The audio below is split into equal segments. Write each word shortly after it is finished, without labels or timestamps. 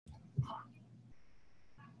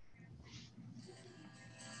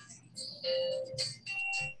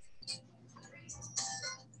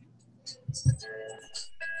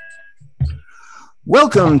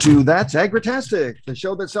Welcome to That's Agritastic, the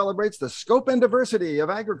show that celebrates the scope and diversity of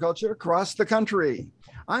agriculture across the country.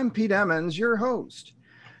 I'm Pete Emmons, your host.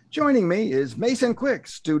 Joining me is Mason Quick,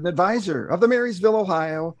 student advisor of the Marysville,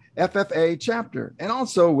 Ohio FFA chapter. And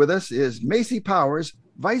also with us is Macy Powers,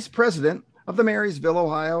 vice president of the Marysville,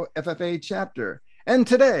 Ohio FFA chapter. And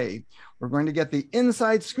today, we're going to get the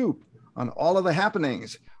inside scoop on all of the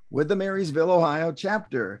happenings with the Marysville, Ohio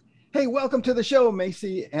chapter. Hey, welcome to the show,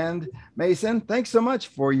 Macy and Mason. Thanks so much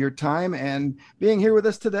for your time and being here with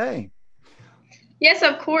us today. Yes,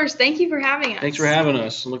 of course. Thank you for having us. Thanks for having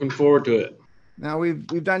us. Looking forward to it. Now,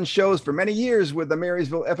 we've done shows for many years with the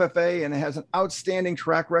Marysville FFA, and it has an outstanding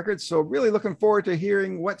track record. So really looking forward to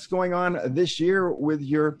hearing what's going on this year with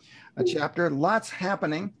your chapter. Lots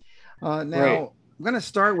happening. Right. I'm going to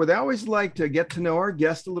start with, I always like to get to know our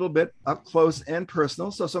guest a little bit up close and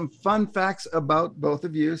personal. So some fun facts about both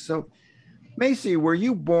of you. So Macy, were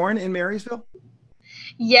you born in Marysville?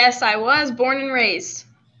 Yes, I was born and raised.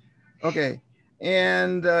 Okay.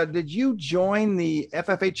 And did you join the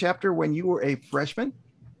FFA chapter when you were a freshman?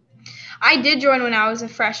 I did join when I was a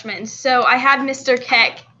freshman. So I had Mr.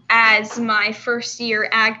 Keck as my first year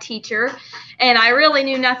ag teacher, and I really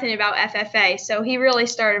knew nothing about FFA. So he really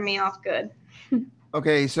started me off good.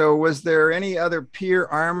 Okay, so was there any other peer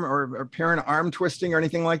arm or parent arm twisting or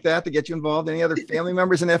anything like that to get you involved? Any other family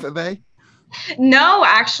members in FFA? No,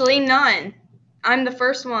 actually none. I'm the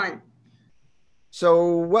first one. So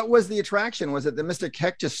what was the attraction? Was it that Mr.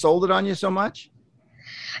 Keck just sold it on you so much?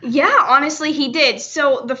 Yeah, honestly, he did.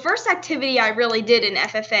 So the first activity I really did in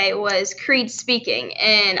FFA was creed speaking,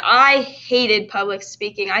 and I hated public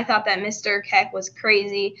speaking. I thought that Mr. Keck was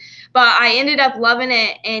crazy, but I ended up loving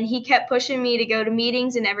it, and he kept pushing me to go to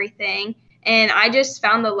meetings and everything, and I just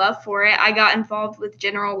found the love for it. I got involved with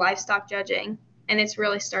general livestock judging, and it's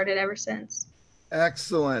really started ever since.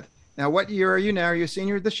 Excellent. Now, what year are you now? Are you a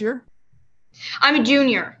senior this year? I'm a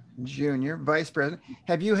junior. Junior, vice president.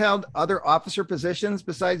 Have you held other officer positions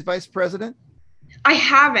besides vice president? I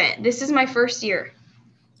haven't. This is my first year.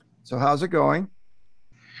 So how's it going?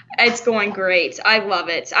 It's going great. I love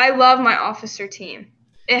it. I love my officer team.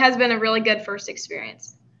 It has been a really good first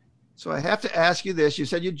experience. So I have to ask you this. You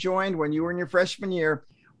said you joined when you were in your freshman year.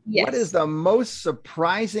 Yes. What is the most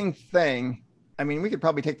surprising thing? I mean, we could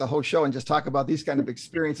probably take the whole show and just talk about these kind of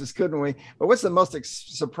experiences, couldn't we? But what's the most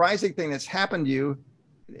surprising thing that's happened to you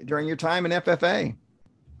during your time in FFA?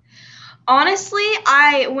 Honestly,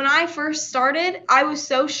 when I first started, I was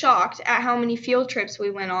so shocked at how many field trips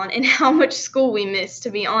we went on and how much school we missed, to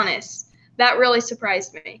be honest. That really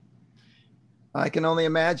surprised me. I can only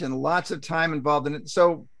imagine. Lots of time involved in it.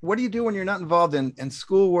 So what do you do when you're not involved in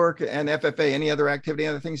schoolwork and FFA? Any other activity,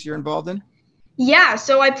 other things you're involved in? Yeah,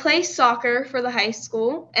 so I play soccer for the high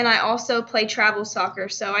school, and I also play travel soccer.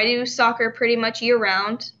 So I do soccer pretty much year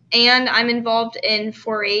round. And I'm involved in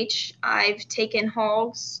 4-H. I've taken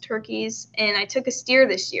hogs, turkeys, and I took a steer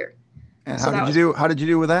this year. And how did you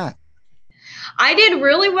do with that? I did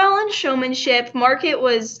really well in showmanship. Market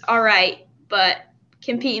was all right, but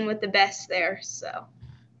competing with the best there. So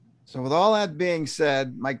with all that being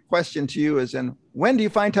said, my question to you is, and when do you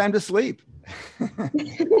find time to sleep?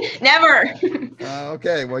 Never.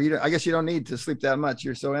 Okay. Well, I guess you don't need to sleep that much.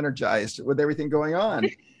 You're so energized with everything going on.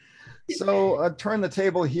 So turn the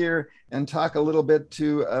table here and talk a little bit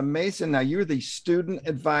to Mason. Now, you're the student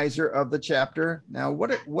advisor of the chapter. Now,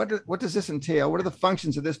 what does this entail? What are the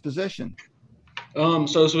functions of this position?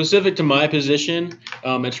 So specific to my position,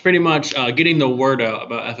 it's pretty much getting the word out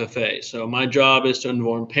about FFA. So my job is to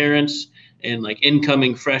inform parents and like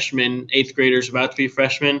incoming freshmen, eighth graders about to be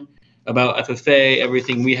freshmen about FFA,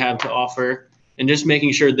 everything we have to offer, and just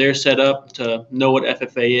making sure they're set up to know what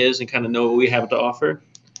FFA is and kind of know what we have to offer.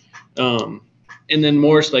 And then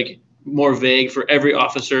more vague for every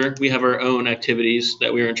officer, we have our own activities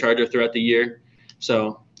that we're in charge of throughout the year.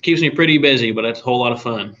 So it keeps me pretty busy, but it's a whole lot of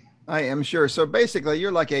fun. I am sure. So basically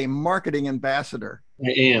you're like a marketing ambassador. I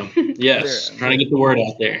am. Yes. Trying to get the word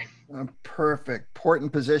out there. Perfect.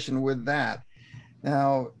 Important position with that.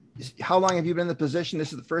 Now, how long have you been in the position?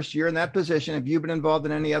 This is the first year in that position. Have you been involved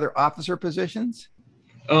in any other officer positions?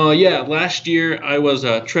 Yeah. Last year I was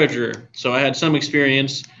a treasurer. So I had some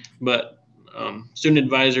experience, but student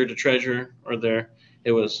advisor to treasurer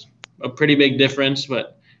it was a pretty big difference,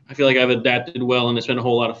 but I feel like I've adapted well and it's been a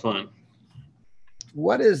whole lot of fun.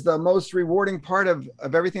 What is the most rewarding part of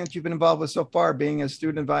everything that you've been involved with so far, being a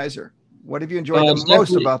student advisor? What have you enjoyed the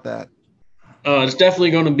most about that? It's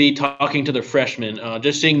definitely going to be talking to the freshmen,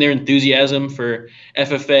 just seeing their enthusiasm for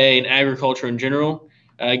FFA and agriculture in general.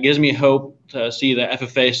 Gives me hope to see that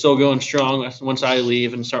FFA is still going strong once I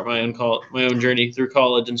leave and start my own journey through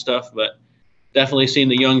college and stuff. But definitely seen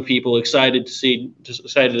the young people excited to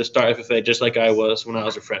start FFA just like I was when I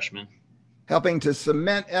was a freshman. Helping to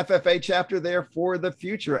cement FFA chapter there for the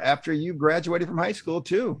future after you graduated from high school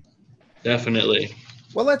too. Definitely.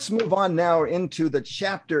 Well, let's move on now into the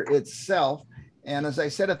chapter itself. And as I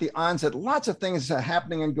said at the onset, lots of things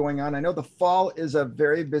happening and going on. I know the fall is a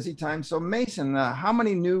very busy time. So Mason, how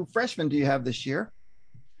many new freshmen do you have this year?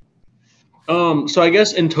 So I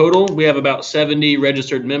guess in total, we have about 70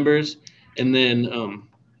 registered members. And then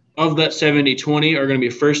of that 70, 20 are going to be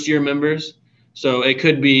first year members. So it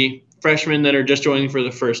could be freshmen that are just joining for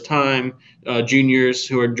the first time, juniors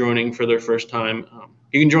who are joining for their first time.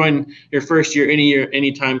 You can join your first year,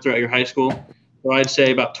 any time throughout your high school. So I'd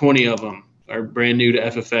say about 20 of them are brand new to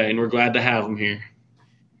FFA, and we're glad to have them here.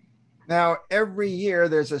 Now, every year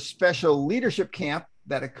there's a special leadership camp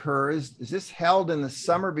that occurs. Is this held in the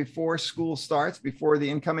summer before school starts, before the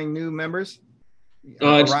incoming new members?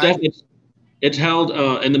 It's held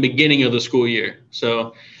in the beginning of the school year.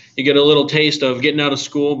 So you get a little taste of getting out of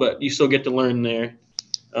school, but you still get to learn there.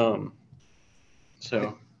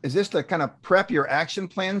 Is this to kind of prep your action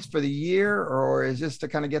plans for the year, or is this to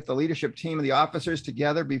kind of get the leadership team and the officers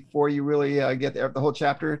together before you really get the whole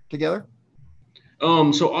chapter together?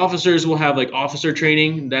 So officers will have like officer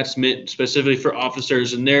training that's meant specifically for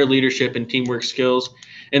officers and their leadership and teamwork skills.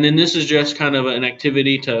 And then this is just kind of an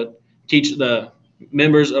activity to teach the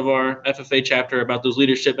members of our FFA chapter about those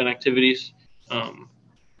leadership and activities,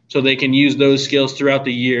 so they can use those skills throughout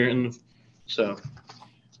the year. And so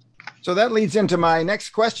that leads into my next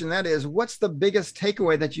question. That is, what's the biggest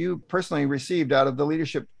takeaway that you personally received out of the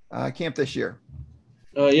leadership camp this year?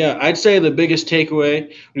 I'd say the biggest takeaway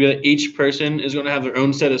would be that each person is going to have their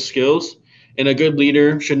own set of skills, and a good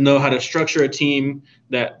leader should know how to structure a team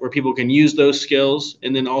where people can use those skills,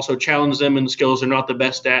 and then also challenge them in the skills they're not the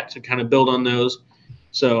best at to kind of build on those.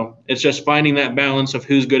 So it's just finding that balance of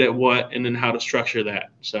who's good at what, and then how to structure that.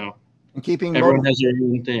 So and everyone has their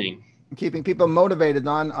own thing. Keeping people motivated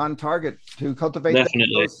on target to cultivate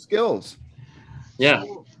those skills. Yeah.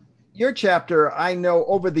 So your chapter, I know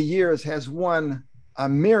over the years, has won a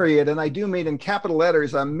myriad, and I do mean in capital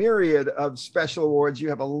letters, a myriad of special awards. You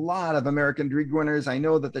have a lot of American Degree winners. I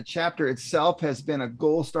know that the chapter itself has been a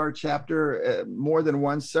Gold Star chapter more than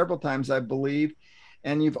once, several times, I believe.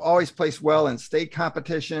 And you've always placed well in state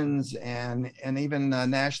competitions and even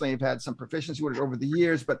nationally. You've had some proficiency awards over the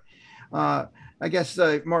years, but I guess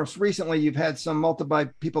most recently you've had some multiple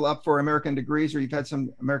people up for American degrees, or you've had some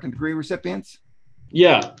American degree recipients.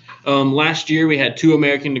 Yeah. Last year we had 2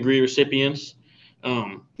 American degree recipients.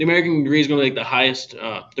 The American degree is going to be like the highest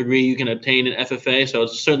degree you can obtain in FFA, so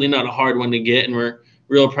it's certainly not a hard one to get, and we're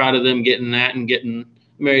real proud of them getting that and getting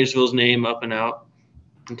Marysville's name up and out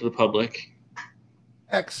into the public.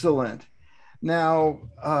 Excellent. Now,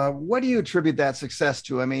 what do you attribute that success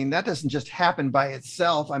to? I mean, that doesn't just happen by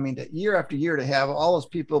itself. I mean, year after year to have all those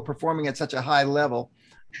people performing at such a high level.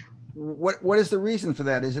 What is the reason for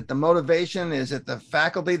that? Is it the motivation? Is it the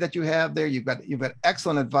faculty that you have there? You've got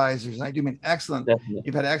excellent advisors, and I do mean excellent. Definitely.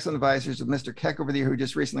 You've had excellent advisors with Mr. Keck over there, who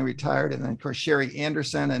just recently retired, and then of course Sherry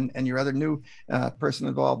Anderson and your other new person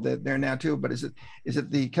involved there now too. But is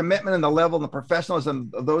it the commitment and the level and the professionalism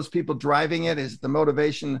of those people driving it? Is it the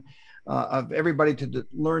motivation of everybody to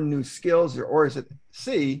learn new skills, or is it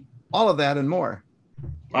all of that and more?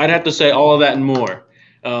 I'd have to say all of that and more.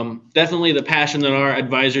 Definitely the passion that our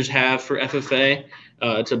advisors have for FFA.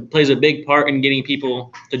 Plays a big part in getting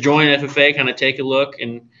people to join FFA, kind of take a look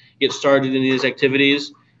and get started in these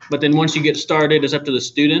activities. But then once you get started, it's up to the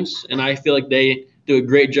students. And I feel like they do a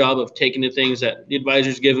great job of taking the things that the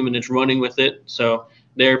advisors give them and just running with it. So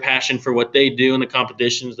their passion for what they do and the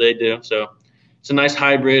competitions they do. So it's a nice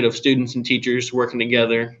hybrid of students and teachers working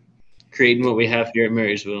together, creating what we have here at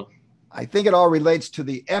Marysville. I think it all relates to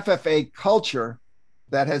the FFA culture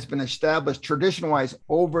that has been established tradition-wise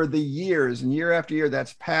over the years, and year after year,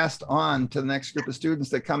 that's passed on to the next group of students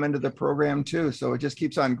that come into the program too. So it just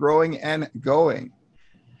keeps on growing and going.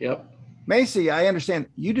 Yep. Macy, I understand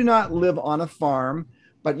you do not live on a farm,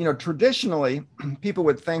 but traditionally people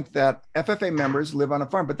would think that FFA members live on a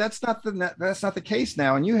farm, but that's not the case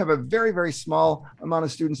now. And you have a very, very small amount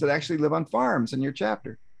of students that actually live on farms in your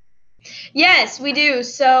chapter. Yes, we do.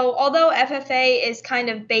 So although FFA is kind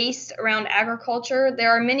of based around agriculture, there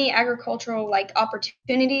are many agricultural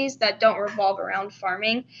opportunities that don't revolve around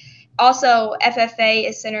farming. Also, FFA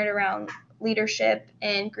is centered around leadership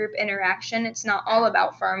and group interaction. It's not all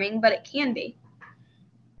about farming, but it can be.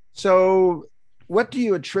 So what do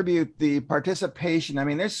you attribute the participation? I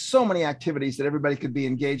mean, there's so many activities that everybody could be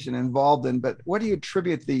engaged and involved in, but what do you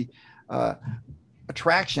attribute the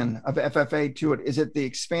attraction of FFA to it? Is it the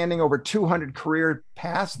expanding over 200 career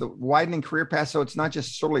paths, the widening career paths? So it's not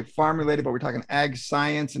just solely farm related, but we're talking ag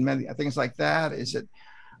science and many things like that. Is it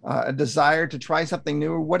a desire to try something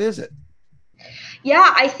new? What is it?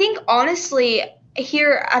 Yeah, I think honestly,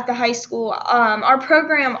 here at the high school, our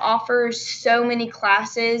program offers so many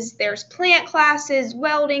classes. There's plant classes,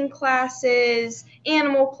 welding classes,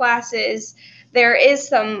 animal classes. There is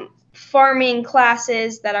some farming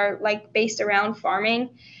classes that are like based around farming.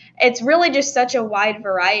 It's really just such a wide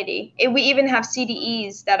variety. We even have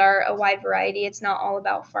CDEs that are a wide variety. It's not all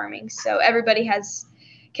about farming. So everybody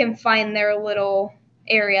can find their little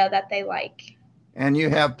area that they like. And you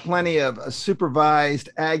have plenty of supervised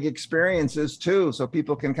ag experiences too, so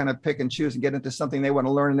people can kind of pick and choose and get into something they want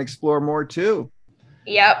to learn and explore more too.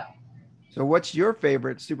 Yep. So what's your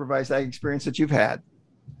favorite supervised ag experience that you've had?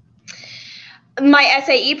 My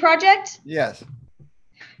SAE project? Yes.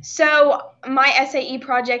 So my SAE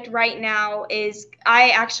project right now is I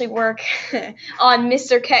actually work on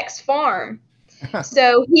Mr. Keck's farm.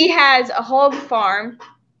 So he has a hog farm,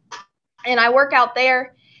 and I work out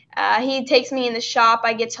there. He takes me in the shop.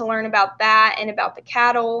 I get to learn about that and about the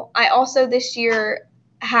cattle. I also this year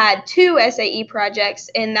had 2 SAE projects,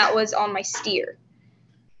 and that was on my steer.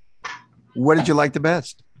 What did you like the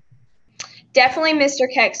best? Definitely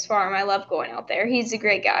Mr. Keck's farm. I love going out there. He's a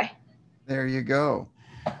great guy. There you go.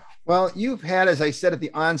 Well, you've had, as I said at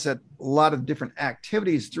the onset, a lot of different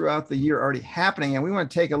activities throughout the year already happening, and we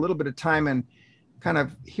want to take a little bit of time and kind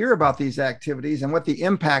of hear about these activities and what the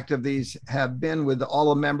impact of these have been with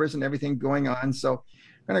all the members and everything going on. So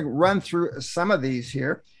I'm going to run through some of these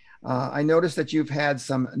here. I noticed that you've had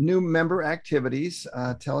some new member activities.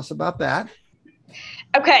 Tell us about that.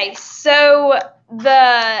 Okay, so the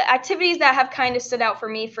activities that have kind of stood out for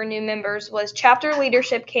me for new members was chapter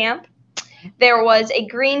leadership camp. There was a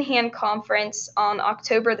Green Hand conference on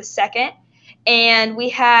October the 2nd. And we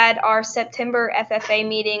had our September FFA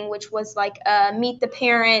meeting, which was like meet the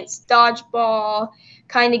parents, dodgeball,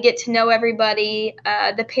 kind of get to know everybody.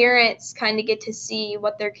 The parents kind of get to see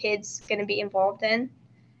what their kid's going to be involved in.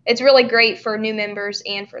 It's really great for new members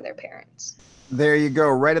and for their parents. There you go,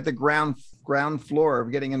 right at the ground floor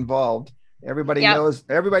of getting involved. Everybody Yep.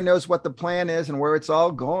 knows what the plan is and where it's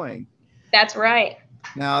all going. That's right.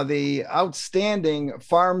 Now, the outstanding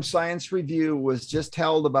Farm Science Review was just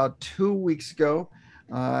held about 2 weeks ago.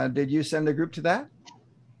 Did you send a group to that?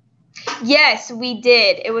 Yes, we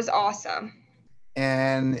did. It was awesome.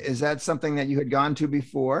 And is that something that you had gone to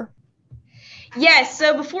before? Yes,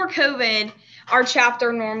 so before COVID, our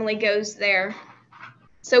chapter normally goes there.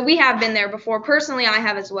 So we have been there before. Personally, I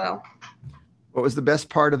have as well. What was the best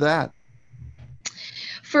part of that?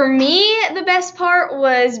 For me, the best part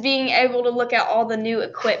was being able to look at all the new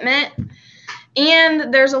equipment.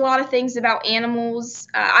 And there's a lot of things about animals.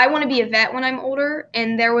 I want to be a vet when I'm older,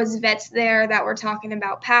 and there was vets there that were talking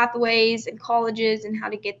about pathways and colleges and how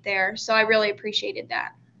to get there. So I really appreciated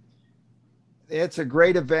that. It's a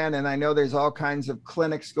great event, and I know there's all kinds of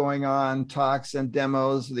clinics going on, talks and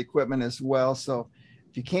demos of the equipment as well. So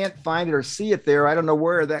if you can't find it or see it there, I don't know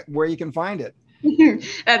where you can find it.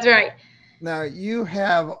 That's right. Now, you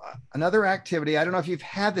have another activity. I don't know if you've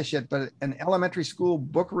had this yet, but an elementary school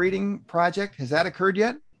book reading project. Has that occurred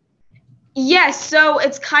yet? Yes, so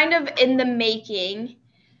it's kind of in the making.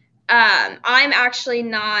 I'm actually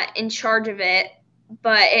not in charge of it,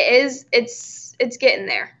 but it's getting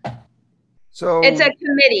there. So it's a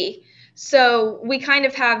committee. So we kind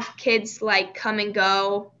of have kids like come and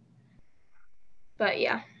go. But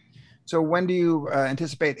yeah. So when do you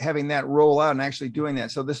anticipate having that roll out and actually doing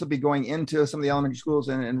that? So this will be going into some of the elementary schools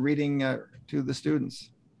and reading to the students.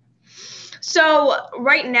 So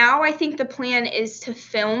right now, I think the plan is to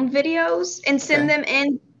film videos and send them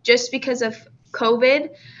in just because of COVID.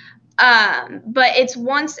 But it's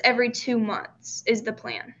once every 2 months is the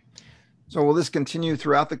plan. So will this continue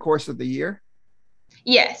throughout the course of the year?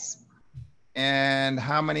 Yes. And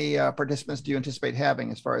how many participants do you anticipate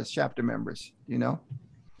having as far as chapter members? Do you know?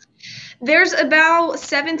 There's about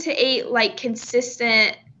 7 to 8 like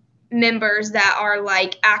consistent members that are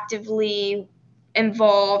like actively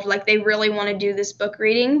involved, like they really want to do this book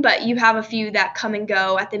reading, but you have a few that come and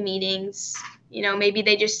go at the meetings. You know, maybe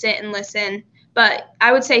they just sit and listen, but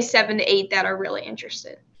I would say 7 to 8 that are really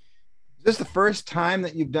interested. Is this the first time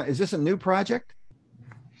that you've done, is this a new project?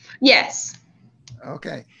 Yes.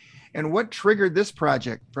 Okay. And what triggered this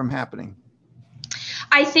project from happening?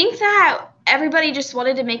 I think that everybody just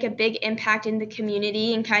wanted to make a big impact in the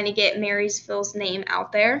community and kind of get Marysville's name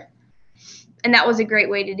out there. And that was a great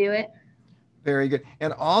way to do it. Very good.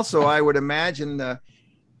 And also, I would imagine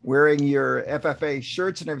wearing your FFA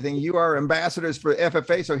shirts and everything. You are ambassadors for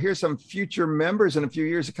FFA. So here's some future members in a few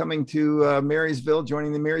years coming to Marysville,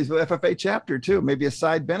 joining the Marysville FFA chapter too. Maybe a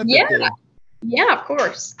side benefit there. Yeah, of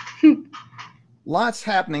course. Lots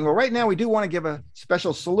happening. Well, right now we do want to give a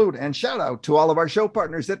special salute and shout out to all of our show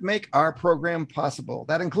partners that make our program possible.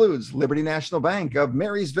 That includes Liberty National Bank of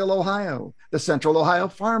Marysville, Ohio, the Central Ohio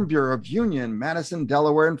Farm Bureau of Union, Madison,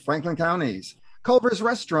 Delaware, and Franklin counties, Culver's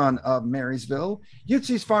Restaurant of Marysville,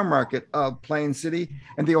 Utzi's Farm Market of Plain City,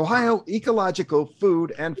 and the Ohio Ecological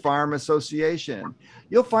Food and Farm Association.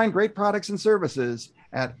 You'll find great products and services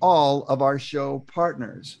at all of our show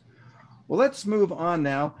partners. Well, let's move on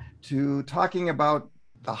now to talking about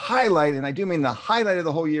the highlight, and I do mean the highlight of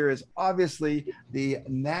the whole year is obviously the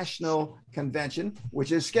National Convention,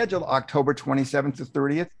 which is scheduled October 27th to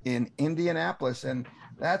 30th in Indianapolis. And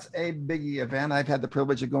that's a biggie event. I've had the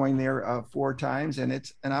privilege of going there 4 times, and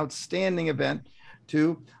it's an outstanding event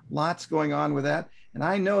too. Lots going on with that. And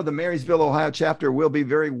I know the Marysville, Ohio chapter will be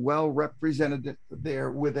very well represented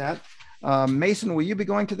there with that. Mason, will you be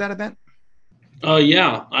going to that event?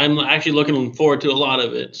 Yeah, I'm actually looking forward to a lot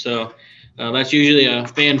of it. So that's usually a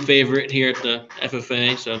fan favorite here at the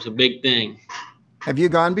FFA. So it's a big thing. Have you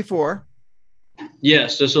gone before?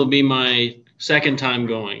 Yes, this will be my second time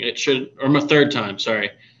going. Or my third time, sorry.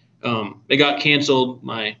 It got canceled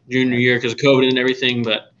my junior year because of COVID and everything,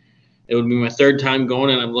 but it would be my third time going,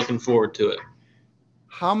 and I'm looking forward to it.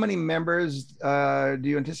 How many members do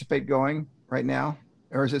you anticipate going right now?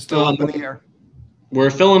 Or is it still up in the air? We're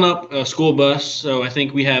filling up a school bus, so I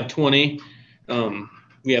think we have 20.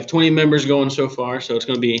 We have 20 members going so far, so it's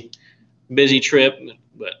going to be a busy trip.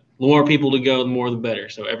 But the more people to go, the more the better.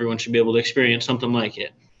 So everyone should be able to experience something like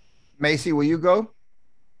it. Macy, will you go?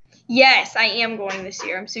 Yes, I am going this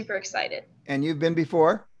year. I'm super excited. And you've been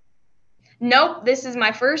before? Nope, this is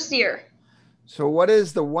my first year. So what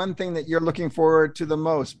is the one thing that you're looking forward to the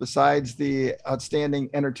most besides the outstanding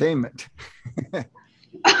entertainment?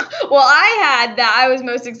 Well, I was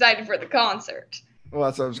most excited for the concert. Well,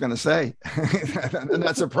 that's what I was going to say.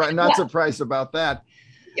 Not surprised about that.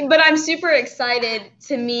 But I'm super excited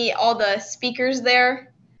to meet all the speakers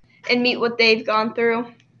there and meet what they've gone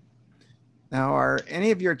through. Now, are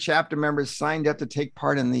any of your chapter members signed up to take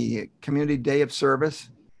part in the Community Day of Service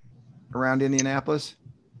around Indianapolis?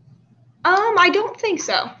 I don't think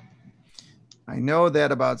so. I know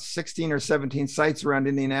that about 16 or 17 sites around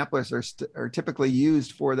Indianapolis are typically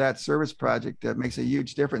used for that service project. That makes a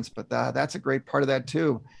huge difference, but that's a great part of that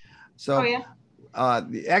too. So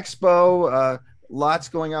the expo, lots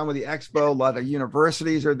going on with the expo. A lot of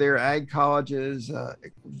universities are there, ag colleges,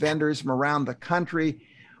 vendors from around the country.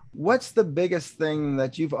 What's the biggest thing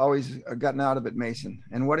that you've always gotten out of it, Mason?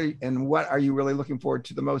 And what are you really looking forward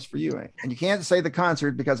to the most for you? And you can't say the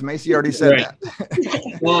concert because Macy already said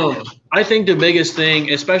that. Well, I think the biggest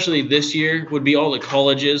thing, especially this year, would be all the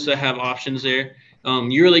colleges that have options there.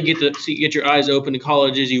 You really get to get your eyes open to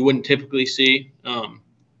colleges you wouldn't typically see.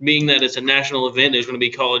 Being that it's a national event, there's going to be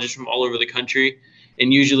colleges from all over the country.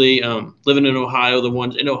 And usually living in Ohio, the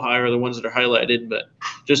ones in Ohio are the ones that are highlighted. But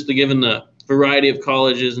just given the variety of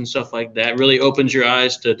colleges and stuff like that really opens your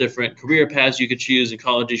eyes to different career paths you could choose and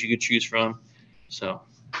colleges you could choose from. So,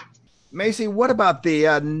 Macy, what about the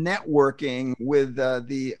networking with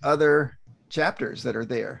the other chapters that are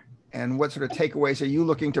there? And what sort of takeaways are you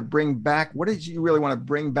looking to bring back? What did you really want to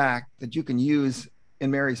bring back that you can use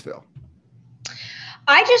in Marysville?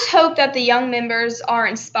 I just hope that the young members are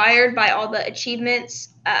inspired by all the achievements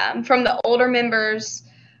from the older members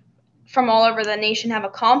from all over the nation have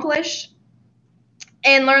accomplished,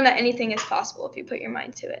 and learn that anything is possible if you put your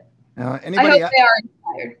mind to it. I hope they are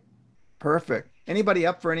inspired. Perfect. Anybody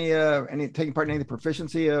up for any taking part in any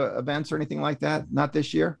proficiency events or anything like that? Not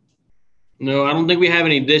this year? No, I don't think we have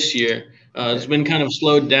any this year. It's been kind of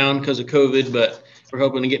slowed down because of COVID, but we're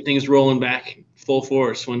hoping to get things rolling back full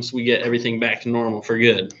force once we get everything back to normal for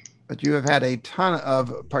good. But you have had a ton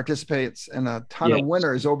of participants and a ton of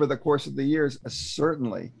winners over the course of the years,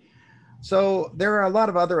 certainly. So there are a lot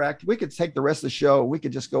of other we could take the rest of the show. We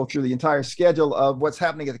could just go through the entire schedule of what's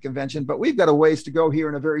happening at the convention, but we've got a ways to go here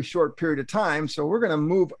in a very short period of time. So we're going to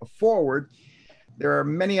move forward. There are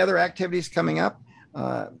many other activities coming up.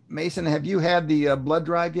 Mason, have you had the blood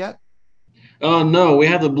drive yet? No, we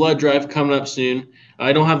have the blood drive coming up soon.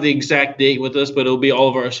 I don't have the exact date with us, but it'll be all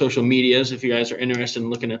of our social medias if you guys are interested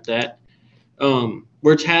in looking at that.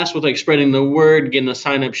 We're tasked with spreading the word, getting a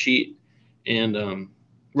sign-up sheet, and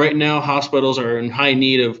right now, hospitals are in high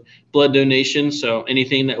need of blood donations, so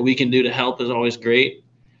anything that we can do to help is always great.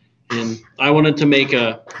 And I wanted to make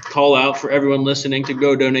a call out for everyone listening to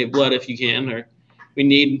go donate blood if you can, or we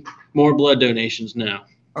need more blood donations now.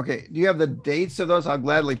 Okay. Do you have the dates of those? I'll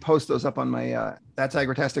gladly post those up on my That's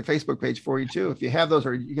Agritastic Facebook page for you too. If you have those,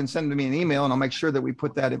 or you can send me an email and I'll make sure that we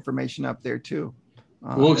put that information up there too.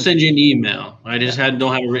 We'll As, send you an email. I just yeah,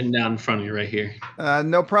 don't have it written down in front of me right here.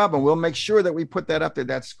 no problem. We'll make sure that we put that up there.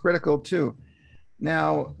 That's critical too.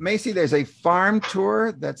 Now, Macy, there's a farm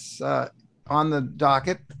tour that's on the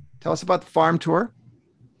docket. Tell us about the farm tour.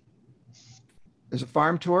 There's a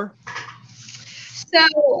farm tour.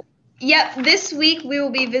 So, yep, this week we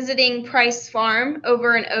will be visiting Price Farm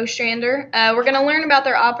over in Ostrander. We're going to learn about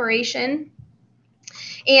their operation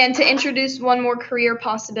and to introduce one more career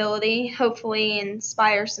possibility, hopefully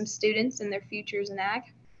inspire some students in their futures in ag.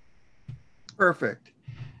 Perfect.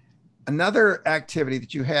 Another activity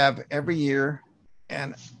that you have every year,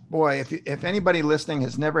 and boy, if anybody listening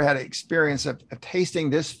has never had an experience of tasting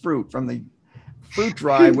this fruit from the fruit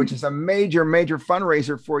drive, which is a major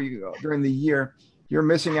fundraiser for you during the year, you're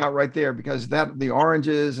missing out right there, because the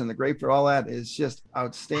oranges and the grapefruit, all that is just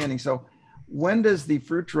outstanding. So when does the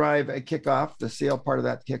fruit drive kick off, the sale part of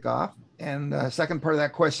that kick off? And the second part of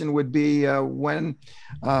that question would be when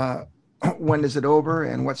is it over,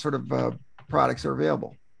 and what sort of products are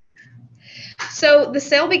available? So the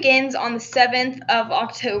sale begins on the 7th of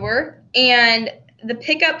October, and the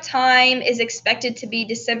pickup time is expected to be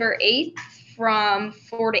December 8th from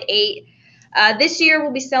 4 to 8. This year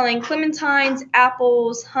we'll be selling clementines,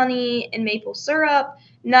 apples, honey, and maple syrup,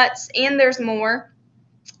 nuts, and there's more.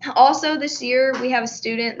 Also this year we have a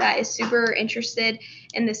student that is super interested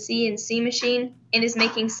in the CNC machine and is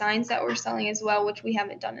making signs that we're selling as well, which we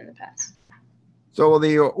haven't done in the past. So will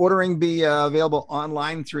the ordering be available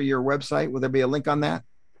online through your website? Will there be a link on that?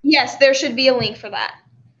 Yes, there should be a link for that.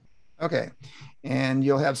 Okay. And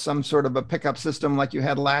you'll have some sort of a pickup system like you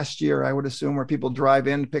had last year, I would assume, where people drive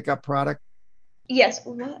in to pick up product? Yes.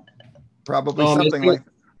 What? Probably something like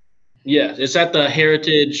that. Yeah, it's at the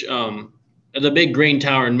Heritage, the big grain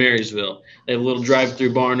tower in Marysville. They have a little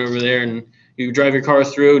drive-through barn over there, and you drive your car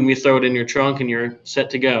through, and we throw it in your trunk, and you're set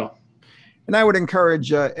to go. And I would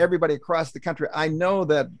encourage everybody across the country. I know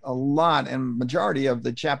that a lot and majority of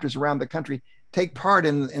the chapters around the country take part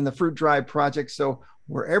in the Fruit Drive project. So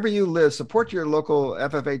wherever you live, support your local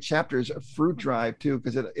FFA chapter's Fruit Drive too,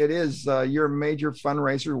 because it is your major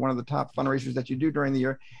fundraiser, one of the top fundraisers that you do during the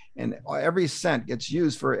year. And every cent gets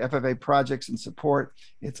used for FFA projects and support.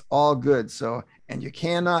 It's all good. So, and you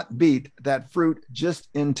cannot beat that fruit just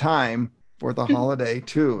in time for the holiday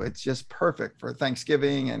too. It's just perfect for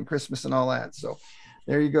Thanksgiving and Christmas and all that. So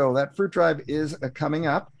there you go. That fruit drive is coming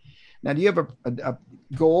up. Now, do you have a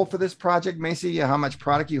goal for this project, Macy? How much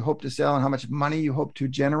product you hope to sell and how much money you hope to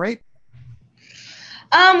generate?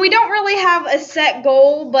 We don't really have a set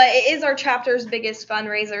goal, but it is our chapter's biggest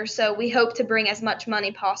fundraiser. So we hope to bring as much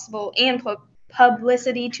money possible and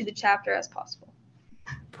publicity to the chapter as possible.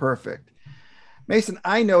 Perfect. Mason,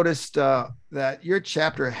 I noticed that your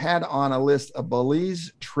chapter had on a list a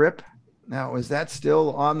Belize trip. Now, is that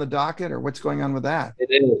still on the docket, or what's going on with that?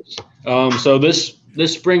 It is. So this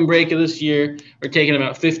spring break of this year, we're taking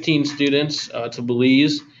about 15 students to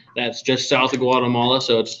Belize. That's just south of Guatemala,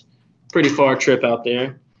 so it's a pretty far trip out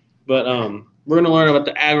there. But we're going to learn about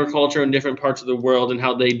the agriculture in different parts of the world and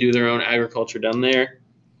how they do their own agriculture down there.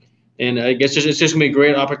 And I guess it's just going to be a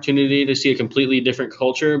great opportunity to see a completely different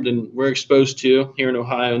culture than we're exposed to here in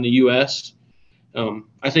Ohio and the U.S.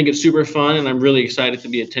 I think it's super fun, and I'm really excited to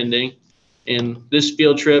be attending. And this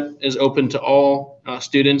field trip is open to all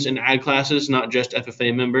students in ag classes, not just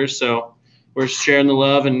FFA members. So we're sharing the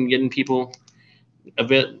love and getting people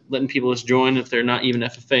letting people just join if they're not even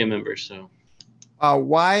FFA members. So,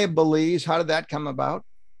 why Belize? How did that come about?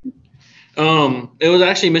 It was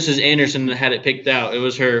actually Mrs. Anderson that had it picked out. It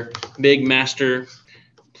was her big master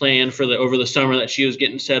plan for over the summer that she was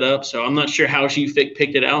getting set up. So I'm not sure how she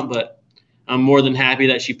picked it out, but I'm more than happy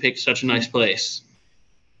that she picked such a nice place.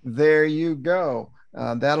 There you go.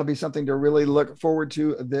 That'll be something to really look forward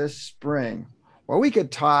to this spring. Well, we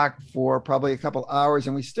could talk for probably a couple hours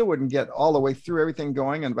and we still wouldn't get all the way through everything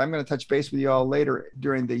going. And I'm going to touch base with you all later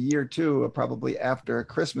during the year too, probably after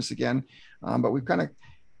Christmas again. But we've kind of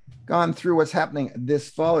gone through what's happening this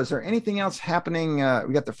fall. Is there anything else happening?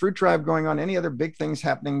 We got the fruit drive going on. Any other big things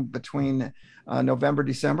happening between November,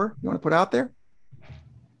 December you want to put out there?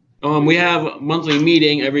 We have a monthly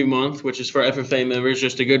meeting every month, which is for FFA members,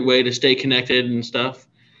 just a good way to stay connected and stuff.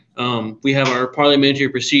 We have our parliamentary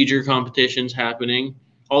procedure competitions happening.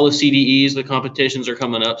 All the CDEs, the competitions are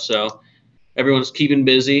coming up. So everyone's keeping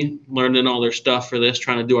busy, learning all their stuff for this,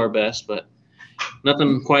 trying to do our best. But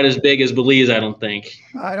nothing quite as big as Belize, I don't think.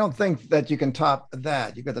 I don't think that you can top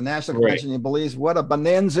that. You've got the National Convention in Belize. What a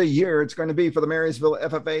bonanza year it's going to be for the Marysville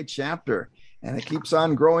FFA chapter. and it keeps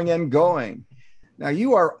on growing and going. Now,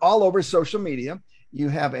 you are all over social media. You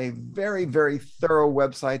have a very, very thorough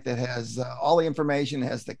website that has all the information,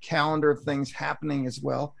 has the calendar of things happening as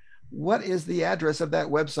well. What is the address of that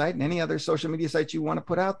website and any other social media sites you want to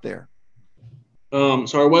put out there? So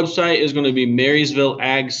our website is going to be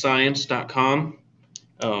marysvilleagscience.com,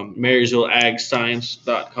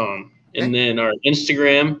 marysvilleagscience.com. Okay. And then our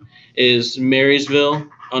Instagram is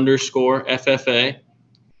marysville_FFA.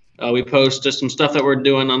 We post just some stuff that we're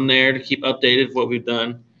doing on there to keep updated with what we've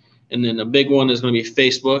done. And then a big one is going to be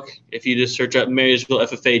Facebook. If you just search up Marysville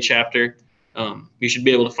FFA chapter, you should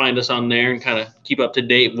be able to find us on there and kind of keep up to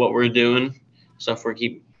date with what we're doing, stuff we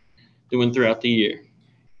keep doing throughout the year.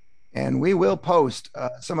 And we will post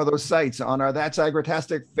some of those sites on our That's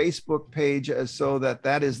Agritastic Facebook page so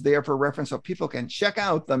that is there for reference so people can check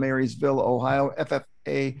out the Marysville, Ohio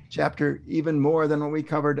FFA chapter even more than what we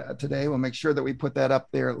covered today. We'll make sure that we put that up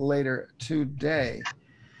there later today.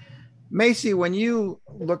 Macy, when you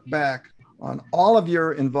look back on all of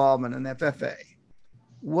your involvement in FFA,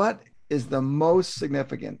 what is the most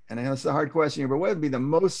significant, and I know it's a hard question here, but what would be the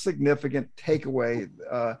most significant takeaway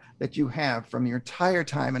that you have from your entire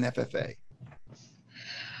time in FFA?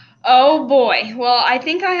 Oh boy. Well, I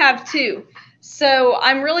think I have two. So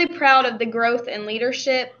I'm really proud of the growth and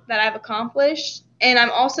leadership that I've accomplished. And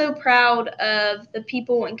I'm also proud of the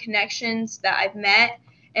people and connections that I've met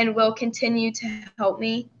and will continue to help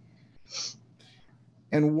me.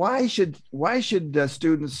 And why should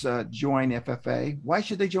students join FFA? Why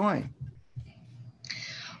should they join?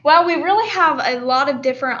 Well, we really have a lot of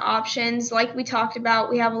different options. Like we talked about,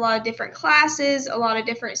 we have a lot of different classes, a lot of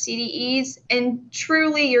different CDEs, and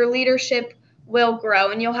truly your leadership will grow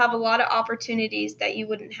and you'll have a lot of opportunities that you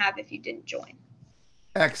wouldn't have if you didn't join.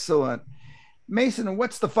 Excellent. Mason,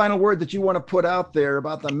 what's the final word that you want to put out there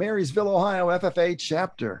about the Marysville, Ohio FFA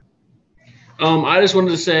chapter? I just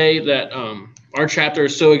wanted to say that our chapter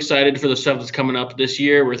is so excited for the stuff that's coming up this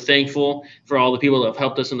year. We're thankful for all the people that have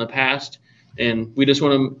helped us in the past. And we just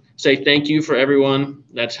want to say thank you for everyone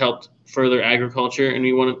that's helped further agriculture. And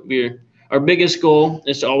our biggest goal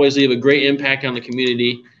is to always leave a great impact on the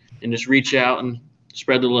community and just reach out and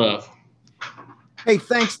spread the love. Hey,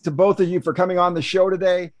 thanks to both of you for coming on the show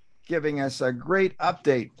today, giving us a great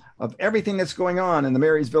update of everything that's going on in the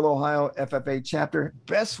Marysville, Ohio FFA chapter.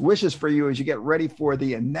 Best wishes for you as you get ready for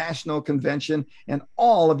the national convention and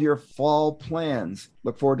all of your fall plans.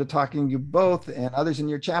 Look forward to talking to you both and others in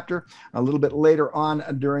your chapter a little bit later on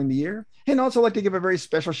during the year. And also like to give a very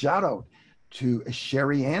special shout out to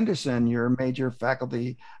Sherry Anderson, your major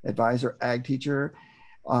faculty advisor, ag teacher,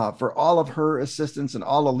 for all of her assistance and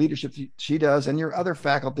all the leadership she does, and your other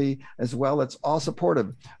faculty as well. It's all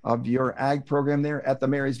supportive of your ag program there at the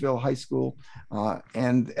Marysville High School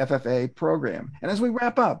and FFA program. And as we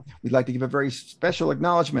wrap up, we'd like to give a very special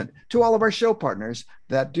acknowledgement to all of our show partners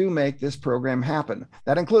that do make this program happen.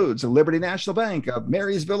 That includes Liberty National Bank of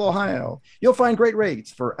Marysville, Ohio. You'll find great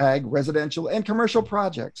rates for ag, residential, and commercial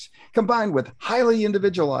projects, combined with highly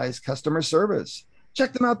individualized customer service.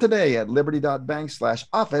 Check them out today at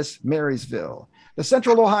liberty.bank/office Marysville. The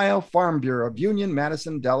Central Ohio Farm Bureau of Union,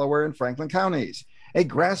 Madison, Delaware, and Franklin counties, a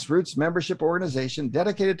grassroots membership organization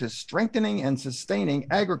dedicated to strengthening and sustaining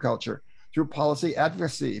agriculture through policy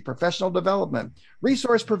advocacy, professional development,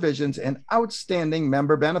 resource provisions, and outstanding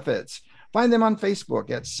member benefits. Find them on Facebook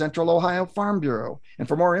at Central Ohio Farm Bureau. And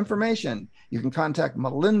for more information, you can contact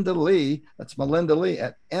Melinda Lee. That's Melinda Lee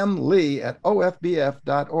at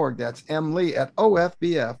mlee@ofbf.org. That's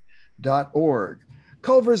mlee@ofbf.org.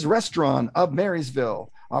 Culver's Restaurant of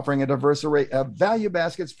Marysville, offering a diverse array of value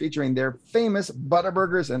baskets featuring their famous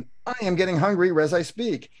Butterburgers. And I am getting hungry as I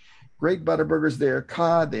speak. Great Butterburgers there,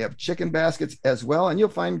 cod. They have chicken baskets as well. And you'll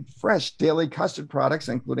find fresh daily custard products,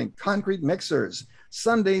 including concrete mixers,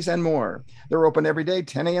 sundaes, and more. They're open every day,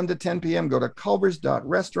 10 a.m. to 10 p.m. Go to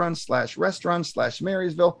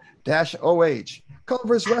culvers.restaurant/Marysville-OH.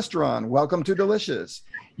 Culver's Restaurant, welcome to Delicious.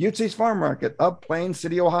 Utzi's Farm Market of Plain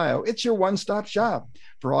City, Ohio. It's your one-stop shop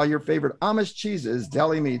for all your favorite Amish cheeses,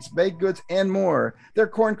 deli meats, baked goods, and more. Their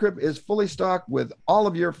corn crib is fully stocked with all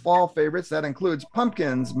of your fall favorites. That includes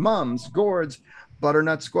pumpkins, mums, gourds,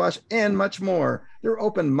 butternut squash, and much more. They're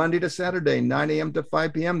open Monday to Saturday, 9 a.m. to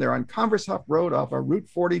 5 p.m. They're on Converse Huff Road off of Route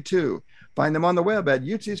 42. Find them on the web at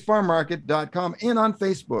utsfarmmarket.com and on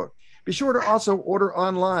Facebook. Be sure to also order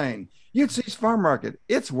online. Utzi's Farm Market,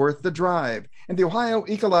 it's worth the drive. And the Ohio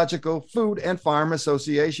Ecological Food and Farm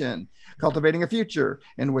Association, cultivating a future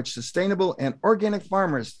in which sustainable and organic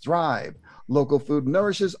farmers thrive. Local food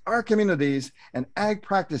nourishes our communities, and ag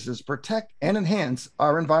practices protect and enhance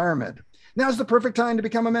our environment. Now's the perfect time to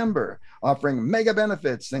become a member, offering mega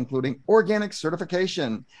benefits, including organic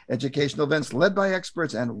certification, educational events led by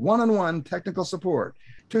experts, and one-on-one technical support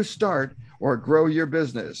to start or grow your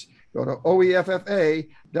business. Go to oeffa.org.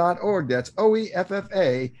 That's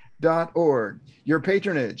oeffa.org. Your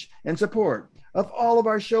patronage and support of all of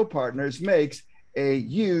our show partners makes a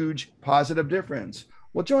huge positive difference.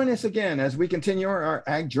 Well, join us again as we continue our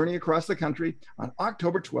ag journey across the country on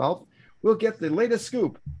October 12th. We'll get the latest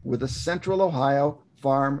scoop with the Central Ohio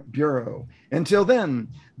Farm Bureau. Until then,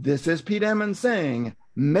 this is Pete Emmons saying,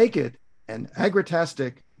 make it an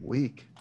agritastic week.